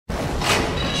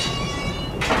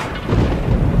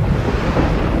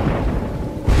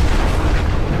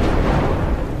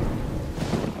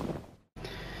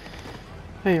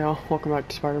Hey y'all, welcome back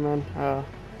to Spider-Man.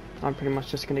 I'm pretty much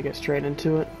just gonna get straight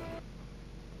into it.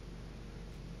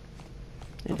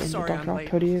 And into Sorry, I'm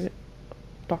late.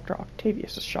 Dr.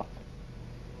 Octavius' shop.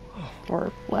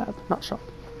 Or lab, not shop.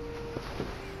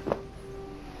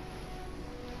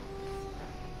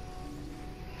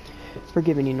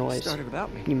 Forgive any noise Started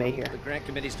without me. you may hear. The grant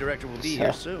committee's director will be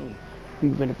here soon.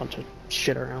 Moving a bunch of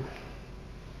shit around.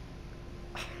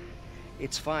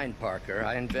 It's fine, Parker.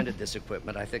 I invented this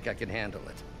equipment. I think I can handle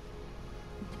it.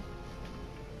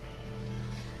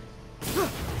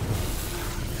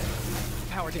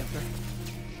 Power damper.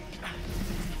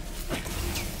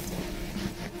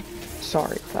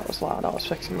 Sorry if that was loud. I was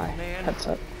fixing my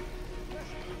headset.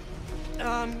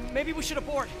 Maybe we should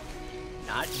abort.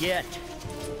 Not yet.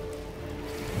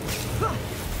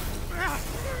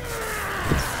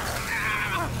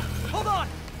 Hold on!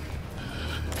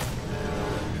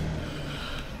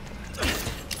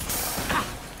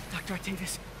 Dr.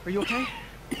 Octavius, are you okay?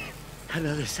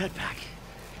 Another setback.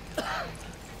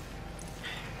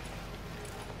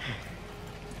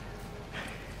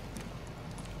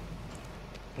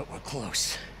 But we're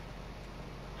close.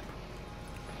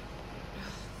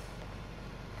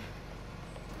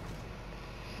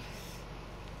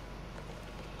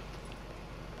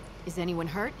 Is anyone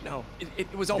hurt? No,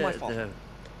 it was all my fault.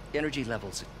 The energy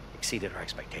levels exceeded our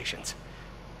expectations.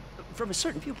 From a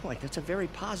certain viewpoint, that's a very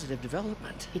positive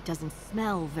development. It doesn't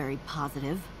smell very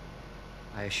positive.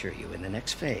 I assure you, in the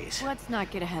next phase. Let's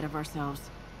not get ahead of ourselves.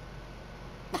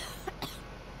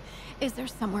 Is there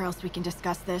somewhere else we can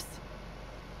discuss this?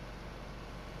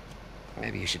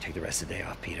 Maybe you should take the rest of the day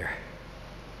off, Peter.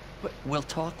 But we'll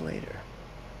talk later.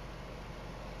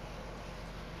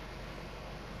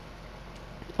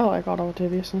 I like Otto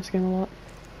Octavius in this game a lot.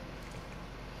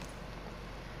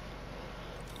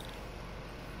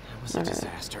 That was a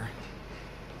disaster.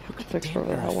 How could Fix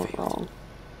whatever the hell went wrong.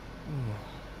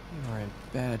 You are in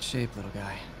bad shape, little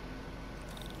guy.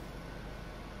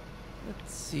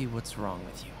 Let's see what's wrong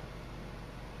with you.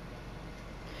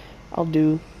 I'll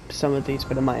do some of these,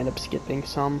 but I might end up skipping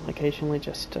some occasionally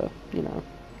just to, you know.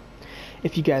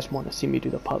 If you guys want to see me do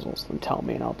the puzzles, then tell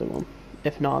me and I'll do them.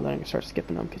 If not, then I can start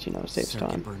skipping them because, you know, it saves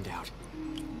time. Burned out.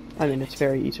 I mean, it's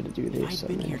very easy to do If these. I'd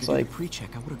been here It's to do like, a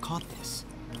pre-check, I would have caught this.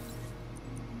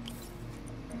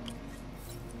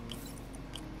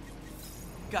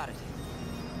 Got it.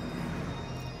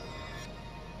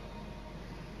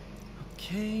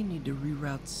 Okay, need to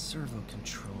reroute servo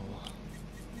control.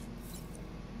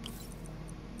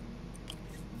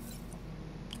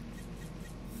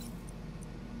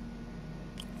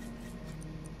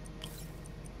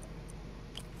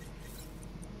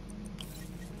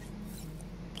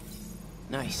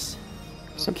 Nice.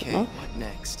 Simple Okay, enough. what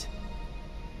next?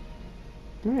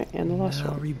 alright, and the last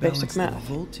Now one, rebalance basic the math.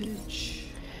 voltage.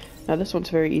 Now this one's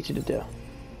very easy to do.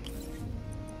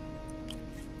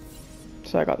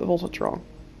 So I got the voltage wrong.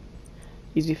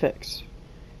 Easy fix.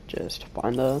 Just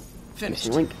find the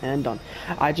missing link and done.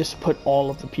 I just put all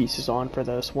of the pieces on for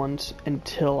those ones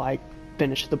until I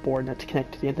finish the board and to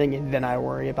connect to the thing, and then I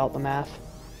worry about the math.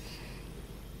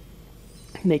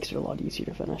 Makes it a lot easier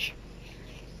to finish.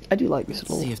 I do like these Let's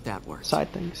little see if that works.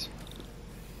 side things.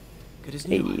 Good as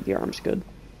Hey, new. the arm's good.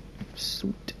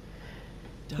 Sweet.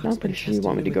 Doc's I'm pretty been sure you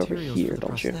want me to testing go new over materials here, for the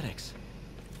don't you? prosthetics.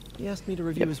 He asked me to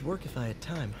review Yep. his work if I had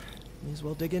time. May as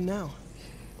well dig in now.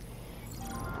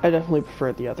 I definitely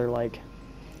prefer the other, like,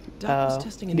 Doc was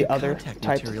testing a the new other contact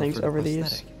types of material things for the over these.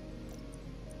 prosthetic.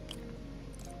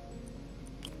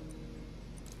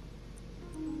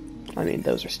 I mean,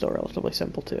 those are still relatively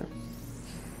simple, too.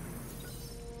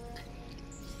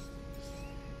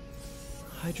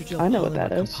 Hydrogel I know what polymer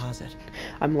that is. composite.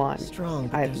 I'm lying. Strong,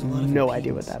 but I there's have a lot of no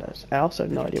idea what impedance. that is. I also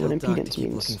have no idea what Tell Doc to impedance keep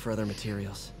means. looking for other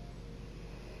materials.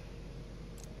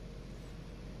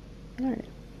 Alright.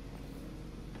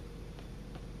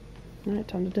 Alright,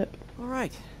 time to dip. All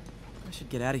right, I should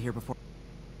get out of here before.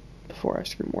 Before I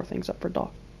screw more things up for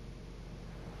Doc.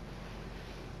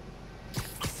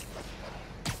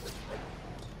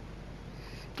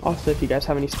 Also, if you guys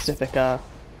have any specific,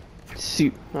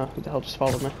 suit... Oh, who the hell just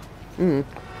followed me?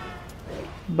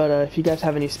 But, if you guys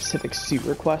have any specific suit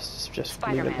requests, just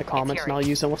leave it in the comments and I'll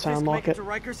use them once I unlock it. to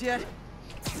Rikers yet?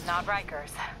 Not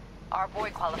Rikers. Our boy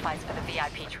qualifies for the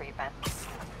VIP treatment.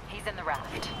 He's in the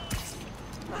raft.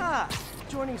 Ah,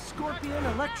 joining Scorpion,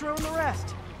 Electro, and the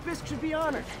rest. Fisk should be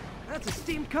honored. That's a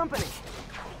steamed company.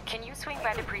 Can you swing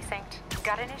by the precinct?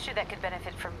 Got an issue that could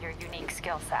benefit from your unique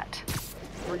skill set.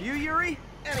 For you, Yuri,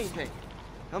 anything.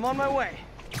 I'm on my way.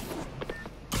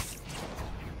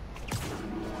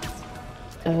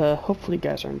 Hopefully you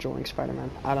guys are enjoying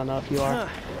Spider-Man. I don't know if you are.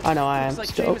 I know I am. Looks like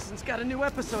Still, Jameson's got a new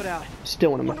episode out.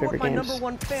 still one of my Wonder what favorite my games. number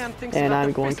one fan thinks And about I'm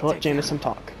the going to let fist Jameson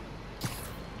talk.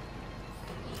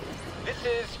 This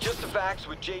is Just the Facts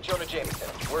with J. Jonah Jameson,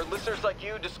 where listeners like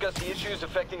you discuss the issues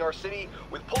affecting our city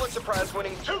with Pulitzer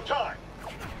Prize-winning two-time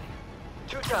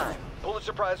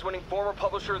Pulitzer Prize-winning former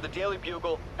publisher of the Daily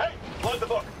Bugle. Hey, plug the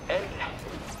book. And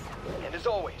as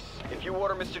always, if you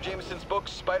order Mr. Jameson's book,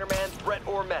 Spider-Man, Threat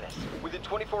or Menace, within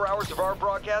 24 hours of our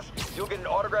broadcast, you'll get an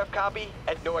autographed copy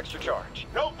at no extra charge.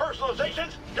 No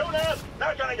personalizations? Don't ask,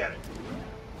 not gonna get it.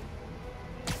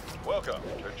 Welcome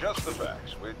to Just the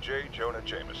Facts with J. Jonah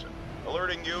Jameson,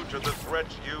 alerting you to the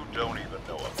threats you don't even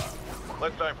know about.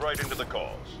 Let's dive right into the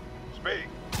calls. Speak.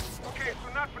 Okay,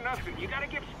 so not for nothing. You gotta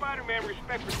give Spider-Man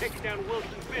respect for taking down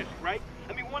Wilson Fisk, right?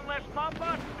 I mean, one less mob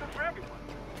boss is good for everyone.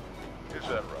 Is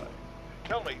that right?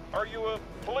 Tell me, are you a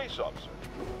police officer?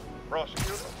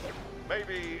 Prosecutor?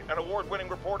 Maybe an award-winning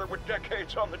reporter with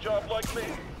decades on the job like me?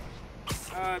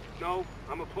 No,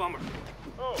 I'm a plumber.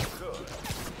 Oh, good.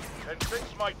 Then fix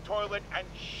my toilet and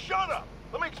shut up!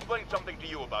 Let me explain something to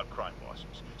you about crime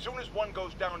bosses. Soon as one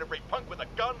goes down, every punk with a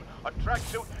gun, a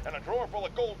tracksuit, and a drawer full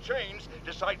of gold chains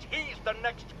decides he's the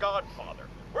next godfather.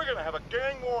 We're gonna have a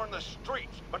gang war in the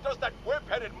streets, but does that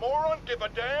whip-headed moron give a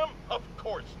damn? Of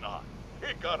course not.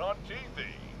 He got on TV.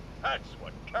 That's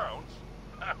what counts.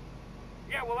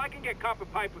 Yeah, well, I can get copper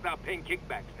pipe without paying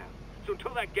kickbacks now. So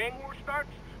until that gang war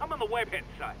starts, I'm on the webhead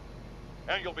side.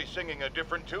 And you'll be singing a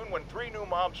different tune when 3 new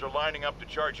mobs are lining up to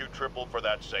charge you triple for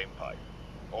that same pipe.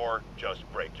 Or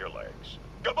just break your legs.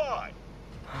 Goodbye!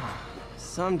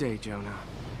 Someday, Jonah,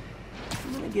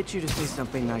 I'm gonna get you to say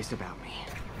something nice about me.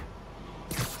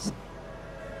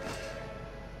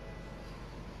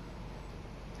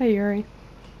 Hey, Yuri.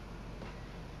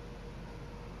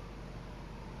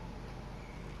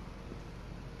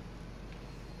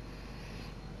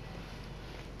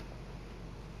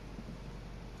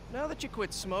 Now that you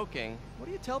quit smoking, what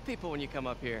do you tell people when you come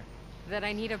up here? That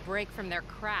I need a break from their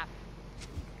crap.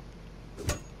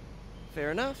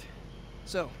 Fair enough.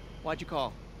 So, why'd you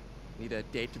call? Need a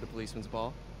date to the policeman's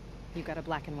ball? You got a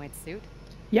black and white suit?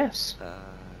 Yes.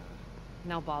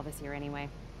 No ball this year anyway.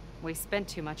 We spent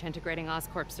too much integrating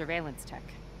Oscorp's surveillance tech.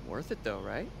 Worth it though,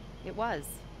 right? It was.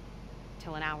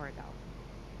 Till an hour ago.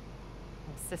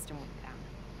 The system went down.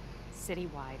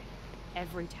 Citywide.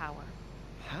 Every tower.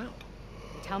 How?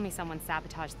 They tell me someone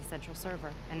sabotaged the central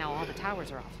server, and now all the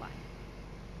towers are offline.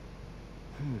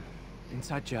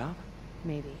 Inside job?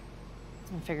 Maybe.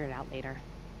 I'll figure it out later.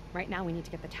 Right now we need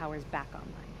to get the towers back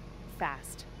online.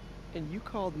 Fast. And you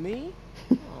called me?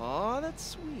 Aw, that's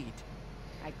sweet.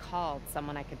 I called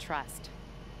someone I could trust.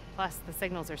 Plus, the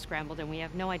signals are scrambled and we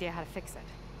have no idea how to fix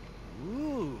it.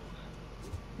 Ooh.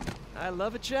 I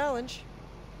love a challenge.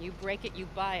 You break it, you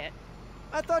buy it.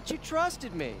 I thought you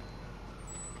trusted me.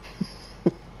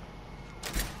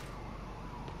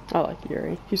 I like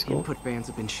Yuri. He's cool. Input bands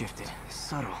have been shifted.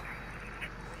 Subtle.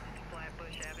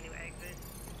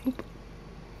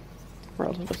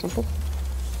 Relatively simple.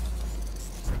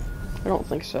 I don't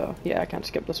think so. Yeah, I can't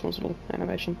skip this one's little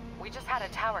animation. We just had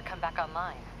a tower come back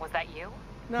online. Was that you?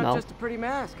 Not No. just a pretty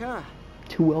mask, huh?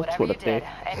 Who else Whatever would you it be? did,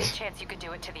 any chance you could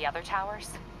do it to the other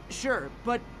towers? Sure,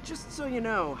 but just so you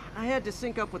know, I had to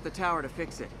sync up with the tower to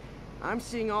fix it. I'm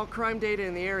seeing all crime data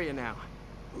in the area now.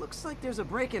 Looks like there's a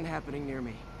break-in happening near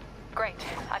me. Great.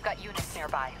 I've got units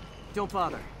nearby. Don't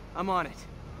bother. I'm on it.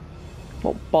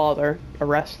 Won't bother.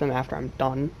 Arrest them after I'm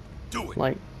done. Do it!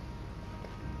 Like,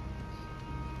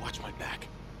 Watch my back.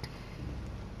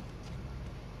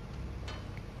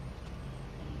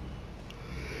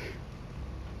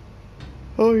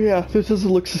 oh yeah, this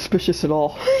doesn't look suspicious at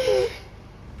all.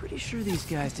 Pretty sure these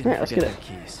guys didn't Alright, let's forget get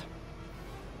their keys.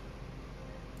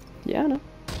 Yeah, I know.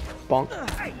 Bonk.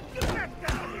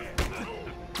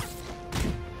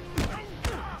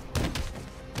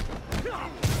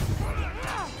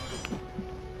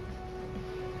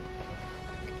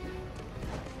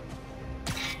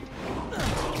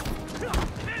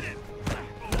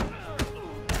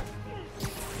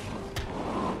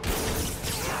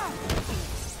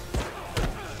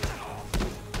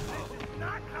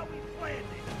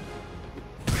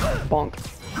 Bonk.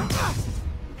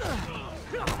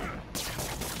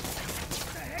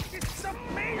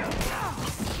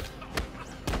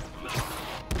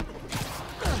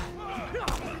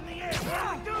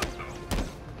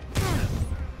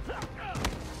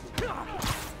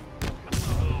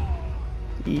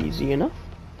 Easy enough.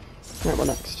 Alright, what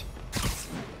next?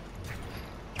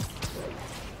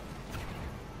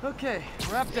 Okay,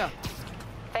 wrapped up.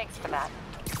 Thanks for that.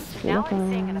 You're Now I'm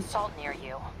seeing an welcome. assault near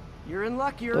you. You're in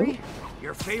luck, Yuri.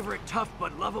 Your favorite tough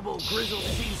but lovable, grizzled,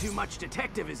 seen-too-much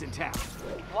detective is in town.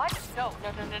 What? No.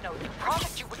 You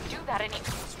promised you wouldn't do that any...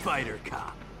 Spider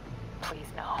Cop. Please,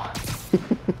 no.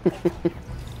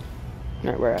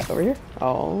 Alright, we're at over here.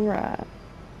 Alright.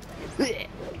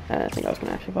 I think I was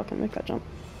gonna actually fucking make that jump.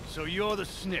 So you're the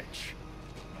snitch.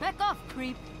 Back off,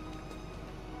 creep.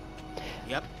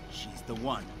 Yep, she's the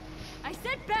one. I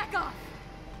said back off!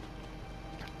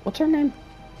 What's her name?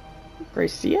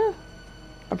 Gracia?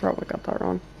 I probably got that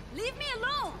wrong. Leave me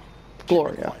alone!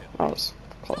 Gloria. I was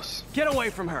close. Get away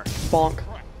from her. Bonk.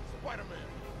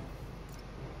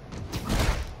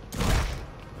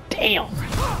 Damn!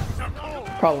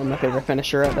 Probably my favorite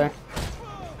finisher right there.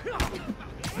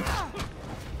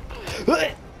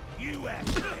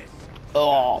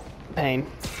 Oh, pain.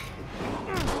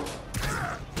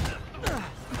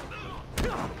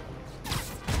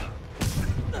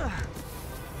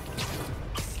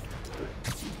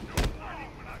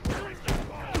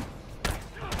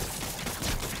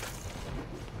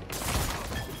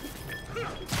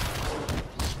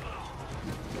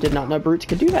 Did not know brutes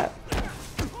could do that.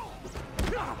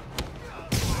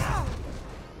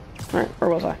 Alright, where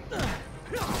was I?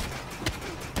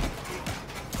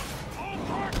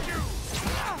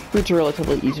 Brutes are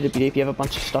relatively easy to beat if you have a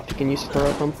bunch of stuff you can use to throw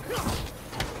at them.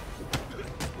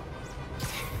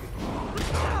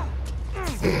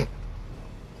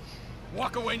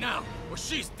 Walk away now, or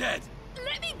she's dead.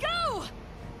 Let me go!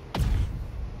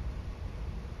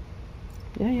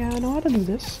 Yeah, I know how to do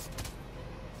this.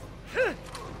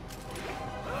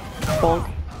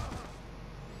 Bonk.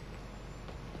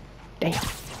 Damn.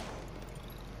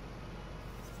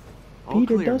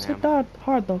 Peter clear, does it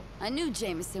hard though. I knew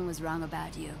Jameson was wrong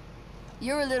about you.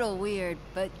 You're a little weird,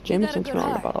 but Jameson's you got a good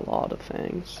wrong heart. about a lot of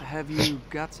things. Have you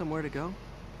got somewhere to go?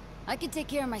 I can take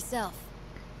care of myself.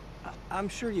 I'm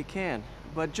sure you can,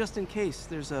 but just in case,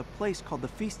 there's a place called the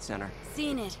Feast Center.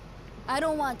 Seen it. I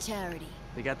don't want charity.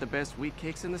 They got the best wheat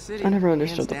cakes in the city. I never hands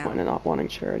understood the down. point of not wanting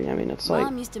charity. I mean, it's Mom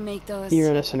like, used to make those you're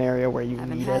in a scenario where you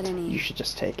Haven't need had it, any. you should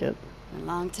just take it. a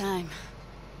long time.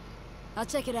 I'll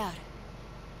check it out.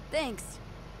 Thanks,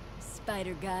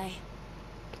 Spider Guy.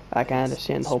 I can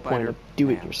understand the whole point of do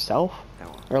it yourself,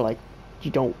 or like,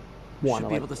 you don't want Should to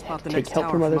be like able to spot the take next help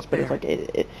tower from from others, up but it's there.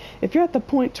 like, if you're at the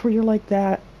point where you're like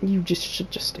that, you just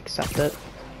should just accept it.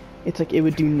 It's like, it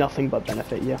would do nothing but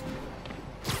benefit you.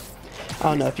 I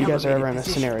don't know if you guys are ever in a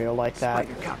scenario like that,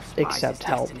 accept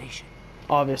help.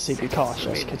 Obviously be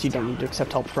cautious, because you don't need to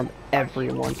accept help from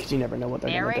everyone, because you never know what they're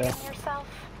going to do. Narrating yourself?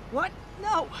 What?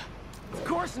 No! Of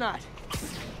course not!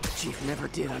 The Chief never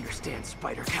did understand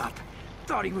Spider Cop.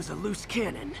 Thought he was a loose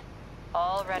cannon.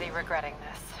 Already regretting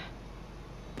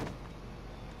this.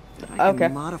 I can Okay.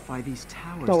 modify these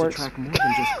towers That to works. track more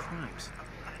than just crimes.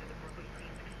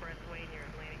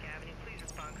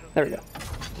 There we go.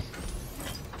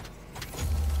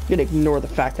 You can ignore the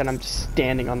fact that I'm just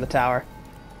standing on the tower.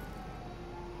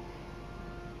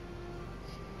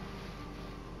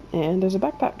 And there's a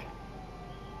backpack.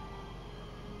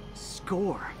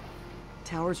 Score.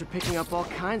 Towers are picking up all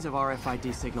kinds of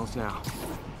RFID signals now,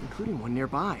 including one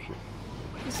nearby.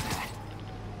 What is that?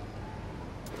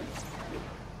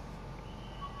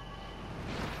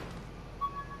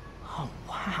 Oh,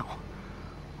 wow.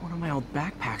 One of my old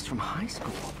backpacks from high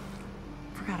school.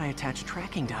 Forgot I attached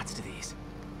tracking dots to these.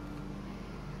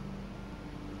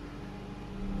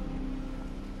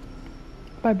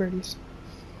 Bye, birdies.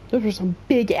 Those are some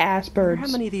big ass birds. How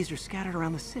many of these are scattered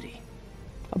around the city?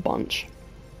 A bunch.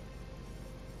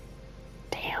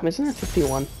 Damn, isn't there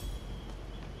 51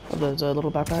 of those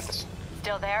little backpacks?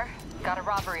 Still there? Got a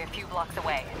robbery a few blocks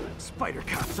away. Spider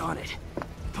Cop's on it.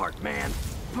 Part man,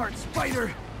 part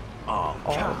spider. All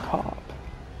All cop. cop.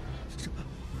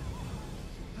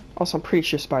 Also, I'm pretty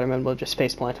sure Spider-Man will just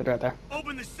face planted right there.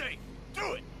 Open the safe.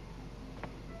 Do it.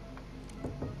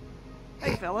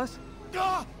 Hey, fellas.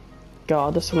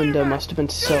 God, this window must have been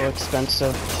so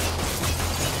expensive.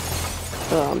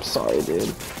 Oh, I'm sorry,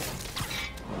 dude.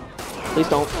 Please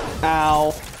don't.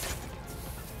 Ow.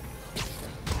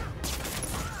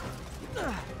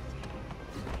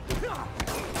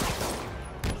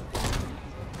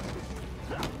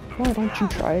 Why don't you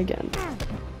try again?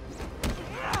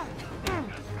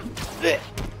 I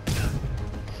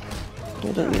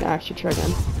didn't actually try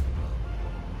again.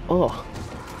 Ugh.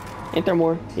 Ain't there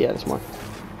more? Yeah, there's more.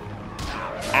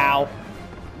 Ow.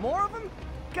 More of them?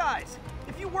 Guys,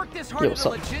 if you work this Yo, hard what's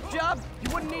at a up? legit job,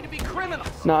 you wouldn't need to be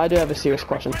criminals. No, I do have a serious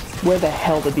question. Where the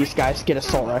hell did these guys get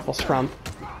assault rifles from?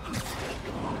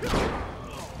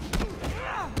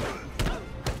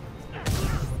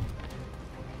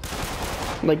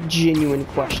 Like, genuine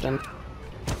question.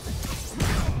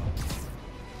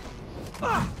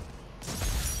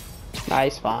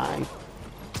 Nice, fine.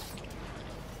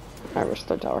 Alright, where's the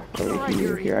third tower? Alright,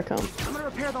 Yuri. Here I come. I'm gonna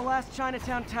repair the last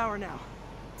Chinatown tower now.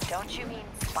 Don't you mean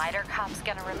Spider Cop's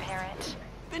gonna repair it?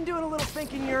 Been doing a little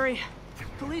thinking, Yuri.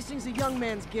 Policing's a young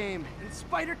man's game, and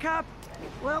Spider Cop,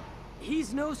 well,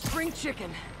 he's no spring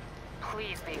chicken.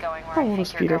 Please be going where How I old think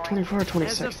is you're Peter? going. 24 or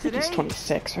 26? I As of think he's today,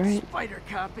 26, right? Spider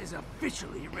Cop is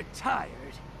officially retired.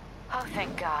 Oh,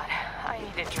 thank God. I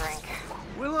need a drink.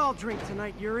 We'll all drink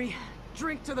tonight, Yuri.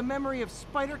 Drink to the memory of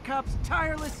Spider Cop's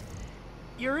tireless...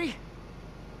 Yuri?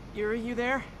 Yuri, you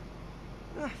there?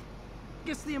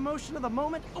 Guess the emotion of the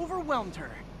moment overwhelmed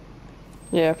her.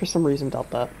 Yeah, for some reason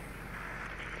doubt that.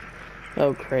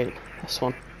 Oh, great. This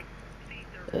one.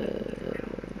 There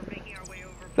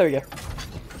we go.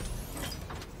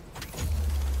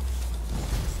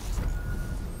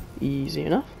 Easy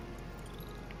enough.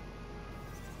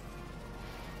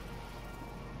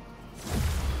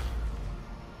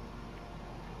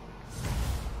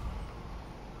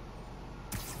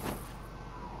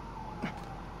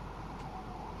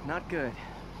 Not good.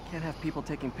 Can't have people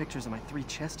taking pictures of my 3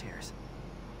 chest hairs.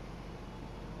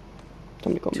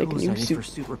 Time to go make a Tools I new need suit. for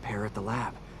suit repair at the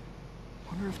lab.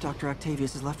 Wonder if Dr.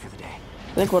 Octavius is left for the day.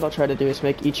 I think what I'll try to do is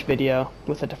make each video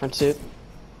with a different suit.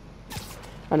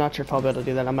 I'm not sure if I'll be able to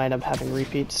do that. I might end up having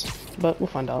repeats, but we'll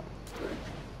find out.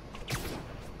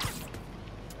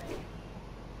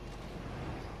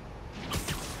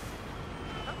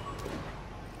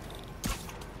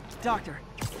 Doctor,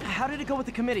 how did it go with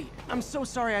the committee? I'm so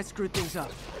sorry I screwed things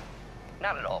up.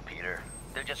 Not at all, Peter.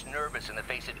 They're just nervous in the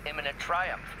face of imminent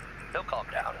triumph. They'll calm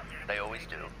down. They always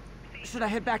do. Should I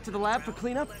head back to the lab for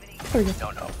cleanup?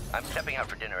 No. I'm stepping out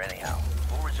for dinner anyhow.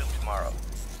 We'll resume tomorrow.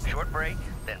 Short break,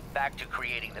 then back to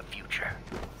creating the future.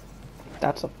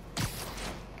 That's a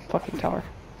fucking tower.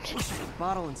 Wish I could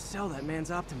bottle and sell that man's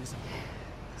optimism.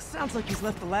 Sounds like he's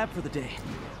left the lab for the day.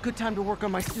 Good time to work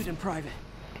on my suit in private.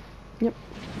 Yep.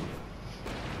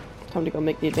 Time to go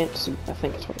make the advanced suit. I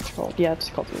think that's what it's called. Yeah, it's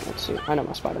called the advanced suit. I know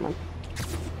my Spider-Man.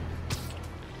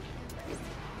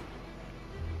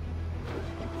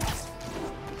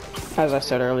 As I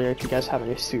said earlier, if you guys have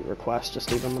any suit requests,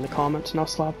 just leave them in the comments and I'll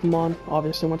slap them on,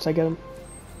 obviously, once I get them.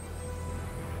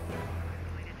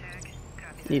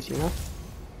 Easy enough.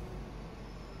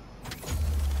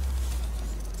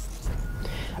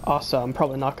 Also, I'm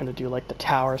probably not going to do like the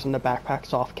towers and the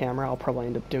backpacks off camera. I'll probably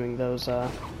end up doing those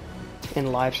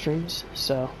in live streams,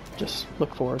 so just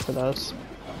look forward to those.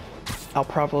 I'll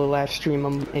probably live stream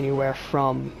them anywhere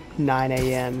from 9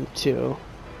 a.m. to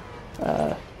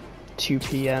 2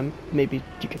 p.m. Maybe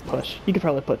you could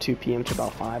probably put 2 p.m. to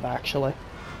about 5 actually.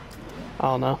 I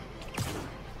don't know.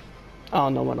 I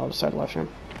don't know when I'll decide to live stream.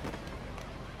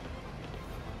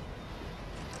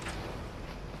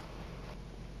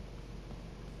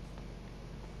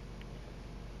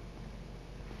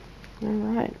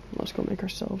 Alright, let's go make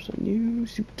ourselves a new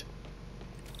suit.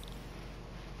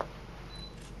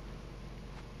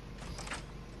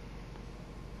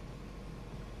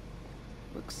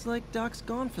 Looks like Doc's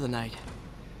gone for the night.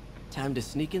 Time to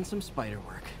sneak in some spider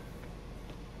work.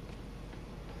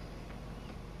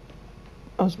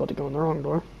 I was about to go in the wrong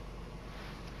door.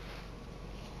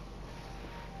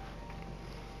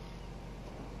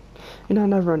 You know, I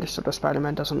never understood why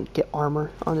Spider-Man doesn't get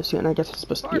armor on his suit, and I guess it's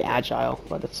supposed to be agile,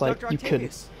 but it's like you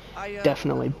could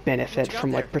definitely benefit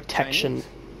from like protection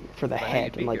for the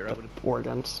head and like the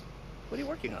organs. What are you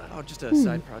working on? Oh, just a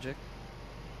side project.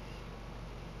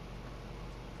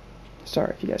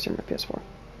 Sorry if you guys hear my PS4.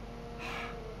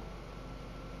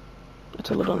 It's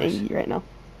a little angry right now.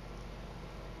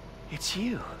 It's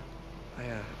you. I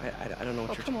don't know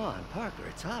what you're... Come on, Parker,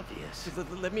 it's obvious.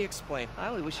 Let me explain. I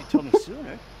only wish you told me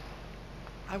sooner.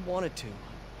 I wanted to.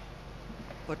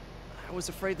 But I was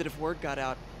afraid that if word got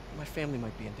out, my family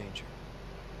might be in danger.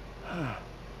 Huh.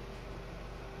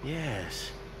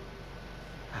 Yes.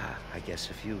 I guess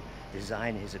if you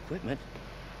design his equipment,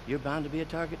 you're bound to be a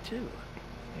target too.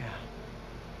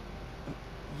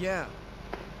 Yeah.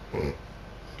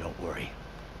 Don't worry.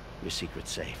 Your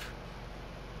secret's safe.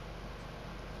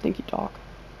 Thank you, Doc.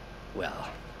 Well,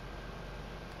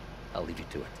 I'll leave you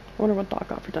to it. I wonder what Doc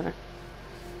got for dinner.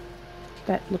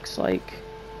 That looks like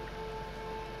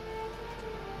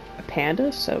a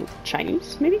panda, so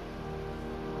Chinese, maybe?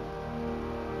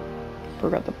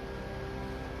 Forgot the...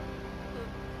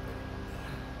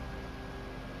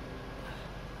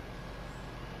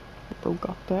 Bro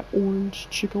got that orange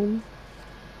chicken.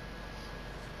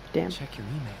 Damn. Check your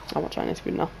email. I want Chinese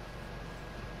food now.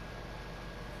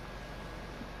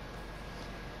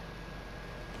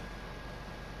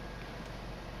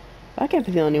 can't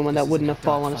be the only one that wouldn't have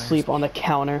fallen asleep on the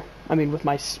counter. I mean, with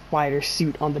my spider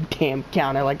suit on the damn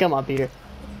counter. Like, come on, Peter.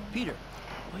 Peter,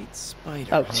 white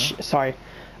spider. Oh, huh? sorry.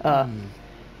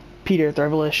 Peter, the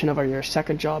revelation of your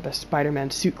second job as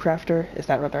Spider-Man suit crafter, is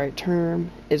that the right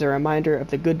term, is a reminder of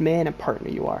the good man and partner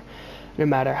you are. No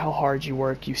matter how hard you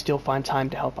work, you still find time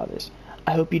to help others.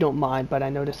 I hope you don't mind, but I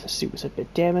noticed the suit was a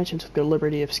bit damaged and took the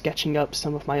liberty of sketching up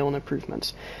some of my own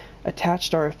improvements.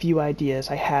 Attached are a few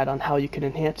ideas I had on how you can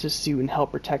enhance the suit and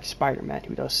help protect Spider-Man,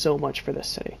 who does so much for this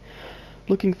city.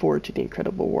 Looking forward to the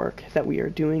incredible work that we are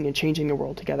doing and changing the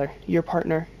world together. Your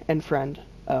partner and friend,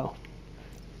 O.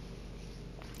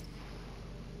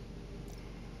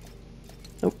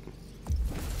 Nope.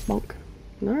 Bonk.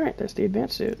 Alright, there's the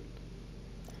advanced suit.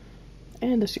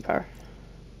 And the suit power.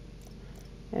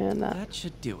 And that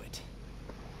should do it.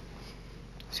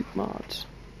 Suit mods.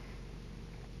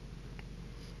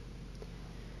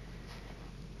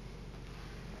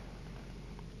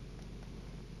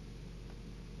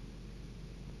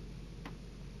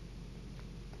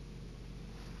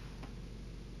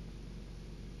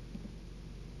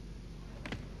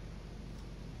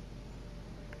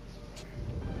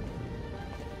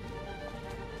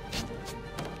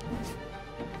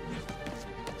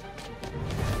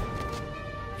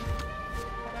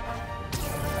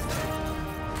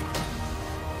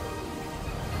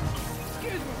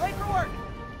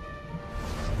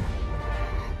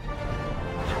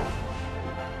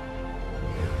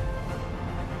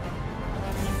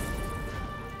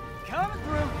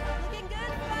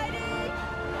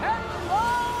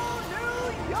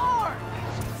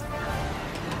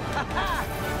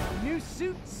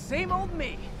 Same old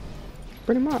me.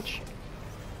 Pretty much.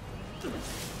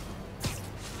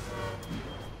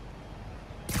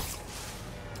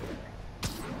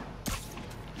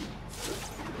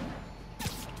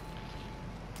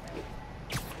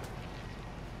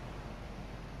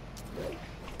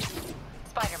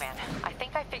 Spider-Man, I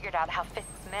think I figured out how Fisk's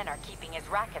men are keeping his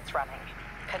rackets running.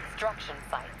 Construction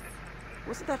sites.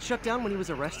 Wasn't that shut down when he was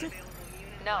arrested?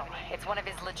 No, it's one of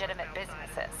his legitimate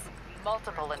businesses.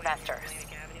 Multiple investors.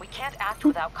 We can't act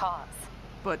without cause.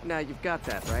 But now you've got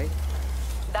that, right?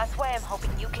 That's why I'm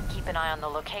hoping you can keep an eye on the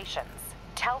locations.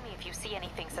 Tell me if you see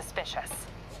anything suspicious.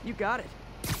 You got it.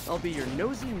 I'll be your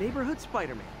nosy neighborhood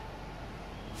Spider-Man.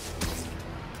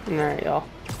 Alright, y'all.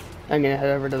 I'm gonna head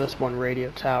over to this one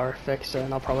radio tower, fix it,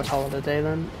 and I'll probably call it a day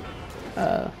then.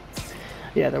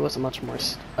 Yeah, there wasn't much more,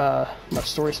 much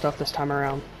story stuff this time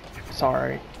around.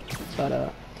 Sorry.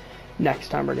 But, next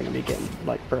time we're gonna be getting,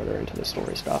 like, further into the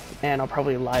story stuff. And I'll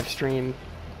probably live stream,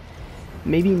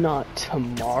 maybe not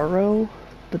tomorrow,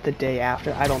 but the day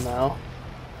after, I don't know.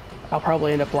 I'll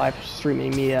probably end up live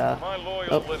streaming me, My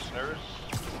loyal listeners,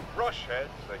 brushheads,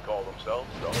 they call themselves,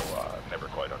 though I've never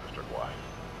quite understood why,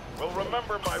 will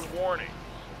remember my warnings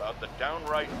about the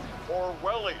downright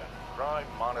Orwellian crime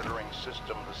monitoring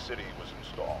system the city was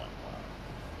installing.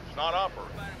 It's not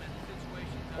operating.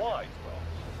 Why? Well,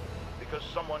 because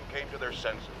someone came to their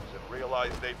senses and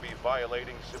realized they'd be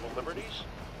violating civil liberties?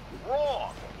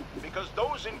 Wrong! Because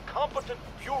those incompetent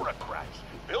bureaucrats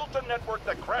built a network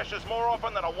that crashes more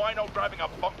often than a wino driving a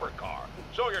bumper car.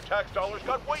 So your tax dollars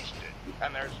got wasted,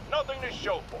 and there's nothing to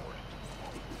show for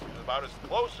it. It's about as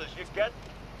close as you get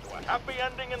to a happy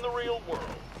ending in the real world,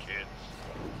 kids.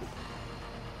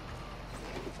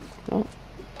 Oh.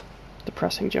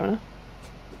 Depressing, Jonah.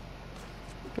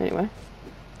 Anyway.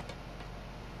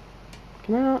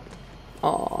 Can I not?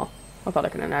 Aw. I thought I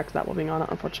could enact that while being on it.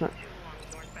 Unfortunate.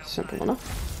 Simple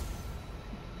enough.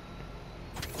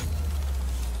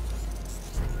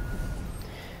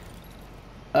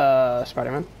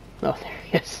 Spider-Man. Oh, there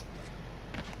he is.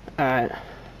 Alright.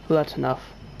 Well, that's enough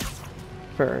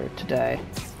for today.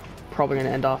 Probably gonna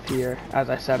end off here. As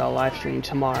I said, I'll live stream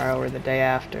tomorrow or the day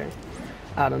after.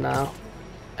 I don't know.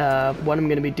 What I'm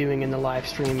gonna be doing in the live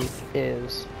stream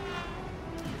is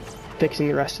fixing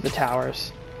the rest of the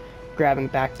towers, grabbing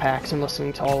backpacks and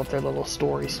listening to all of their little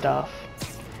story stuff,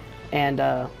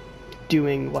 and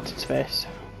doing what's-its-face,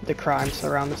 the crimes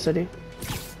around the city.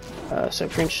 So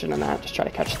if you're interested in that, just try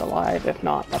to catch the live. If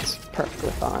not, that's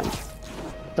perfectly fine.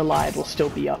 The live will still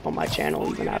be up on my channel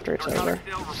even after it's over.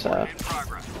 So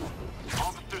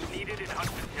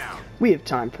we have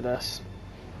time for this.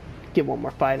 Get one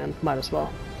more fight in, might as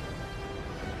well.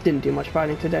 Didn't do much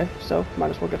fighting today, so might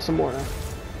as well get some more in.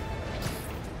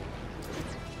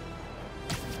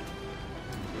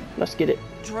 Let's get it.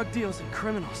 Drug deals and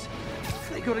criminals.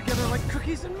 They go together like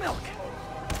cookies and milk.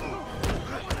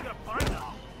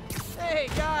 Hey,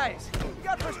 guys! You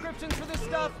got prescriptions for this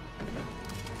stuff?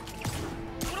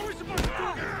 What are we supposed to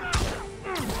do?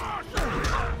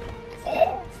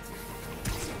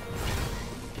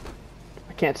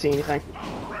 Can't see anything.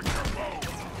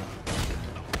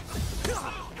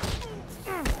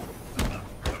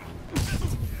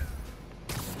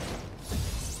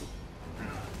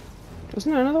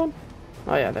 Isn't there another one?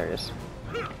 Oh yeah, there it is.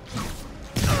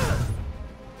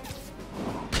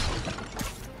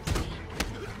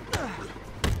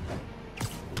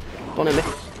 Don't hit me.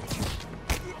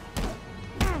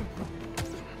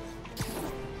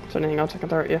 Is there anything else I can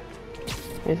throw at you?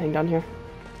 Anything down here?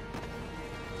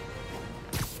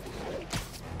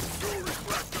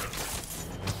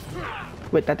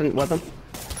 Wait, that didn't whip him.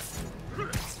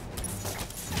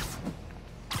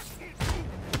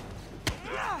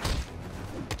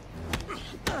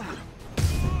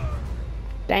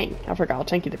 Dang, I forgot how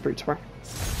tanky the brutes were.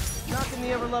 Knocking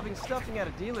the ever-loving stuffing out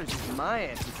of dealers is my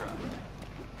anti-drug.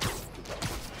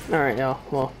 Alright, y'all.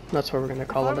 Well, that's where we're gonna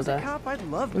call it a day. If I was a cop, I'd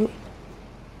love to.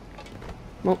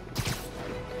 Well,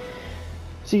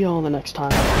 see y'all the next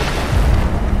time.